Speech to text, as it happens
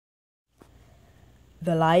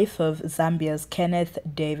The life of Zambia's Kenneth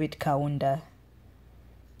David Kaunda.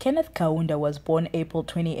 Kenneth Kaunda was born April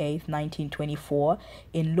 28, 1924,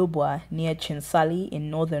 in Lubwa, near Chinsali in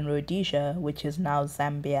northern Rhodesia, which is now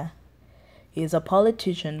Zambia. He is a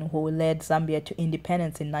politician who led Zambia to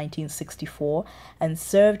independence in 1964 and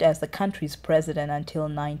served as the country's president until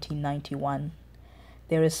 1991.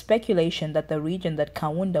 There is speculation that the region that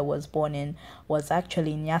Kaunda was born in was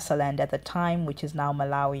actually Nyasaland at the time, which is now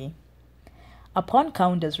Malawi. Upon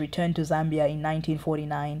Kaunda's return to Zambia in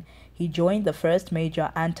 1949, he joined the first major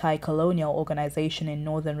anti-colonial organization in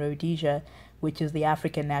northern Rhodesia, which is the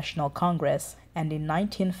African National Congress, and in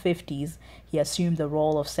 1950s he assumed the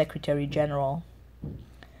role of Secretary General.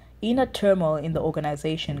 Inner turmoil in the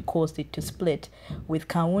organization caused it to split, with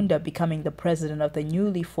Kaunda becoming the president of the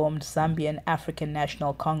newly formed Zambian African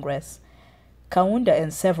National Congress. Kaunda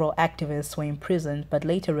and several activists were imprisoned but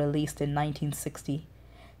later released in 1960.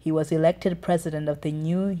 He was elected president of the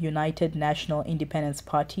new United National Independence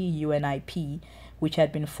Party, UNIP, which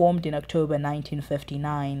had been formed in October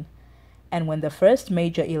 1959. And when the first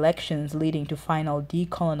major elections leading to final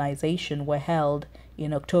decolonization were held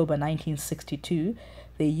in October 1962,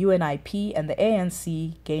 the UNIP and the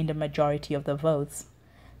ANC gained a majority of the votes.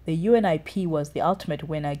 The UNIP was the ultimate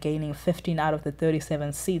winner, gaining 15 out of the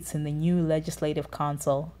 37 seats in the new Legislative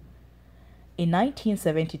Council. In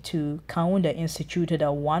 1972, Kaunda instituted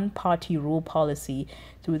a one-party rule policy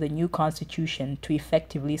through the new constitution to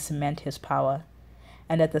effectively cement his power.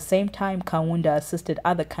 And at the same time, Kaunda assisted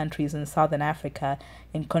other countries in Southern Africa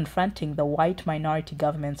in confronting the white minority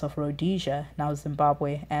governments of Rhodesia, now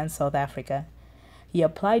Zimbabwe, and South Africa. He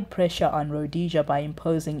applied pressure on Rhodesia by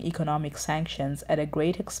imposing economic sanctions at a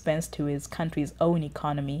great expense to his country's own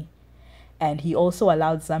economy. And he also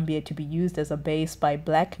allowed Zambia to be used as a base by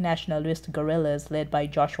black nationalist guerrillas led by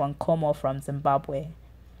Joshua Nkomo from Zimbabwe.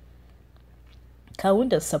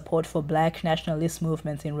 Kaunda's support for black nationalist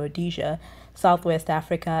movements in Rhodesia, Southwest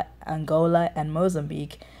Africa, Angola, and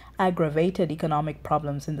Mozambique aggravated economic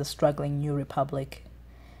problems in the struggling new republic.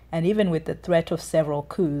 And even with the threat of several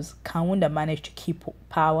coups, Kaunda managed to keep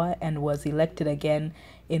power and was elected again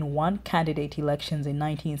in one-candidate elections in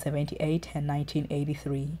 1978 and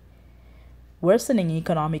 1983. Worsening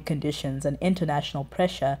economic conditions and international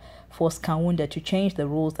pressure forced Kaunda to change the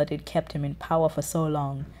rules that had kept him in power for so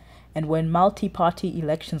long, and when multi-party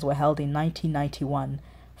elections were held in 1991,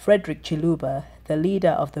 Frederick Chiluba, the leader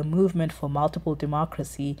of the Movement for Multiple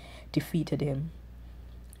Democracy, defeated him.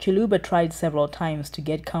 Chiluba tried several times to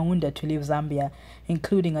get Kaunda to leave Zambia,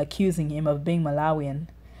 including accusing him of being Malawian.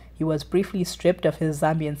 He was briefly stripped of his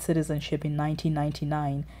Zambian citizenship in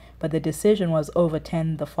 1999, but the decision was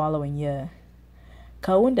overturned the following year.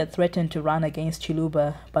 Kaunda threatened to run against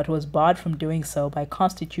Chiluba, but was barred from doing so by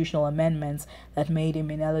constitutional amendments that made him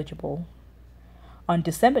ineligible. On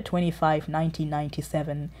December 25,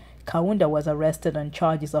 1997, Kaunda was arrested on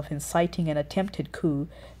charges of inciting an attempted coup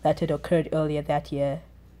that had occurred earlier that year.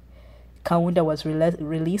 Kaunda was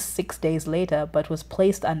released 6 days later but was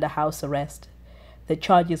placed under house arrest. The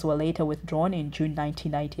charges were later withdrawn in June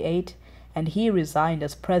 1998, and he resigned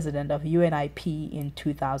as president of UNIP in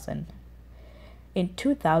 2000. In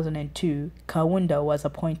 2002, Kaunda was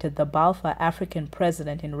appointed the Balfour African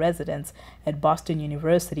President in Residence at Boston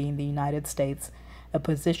University in the United States, a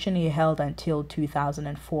position he held until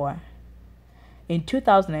 2004. In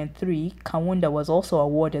 2003, Kaunda was also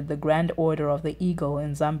awarded the Grand Order of the Eagle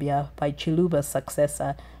in Zambia by Chiluba's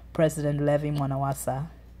successor, President Levi Mwanawasa.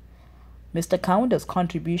 Mr. Kaunda's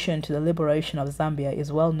contribution to the liberation of Zambia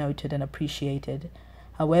is well noted and appreciated.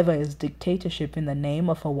 However, his dictatorship in the name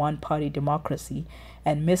of a one-party democracy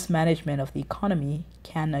and mismanagement of the economy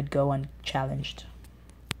cannot go unchallenged.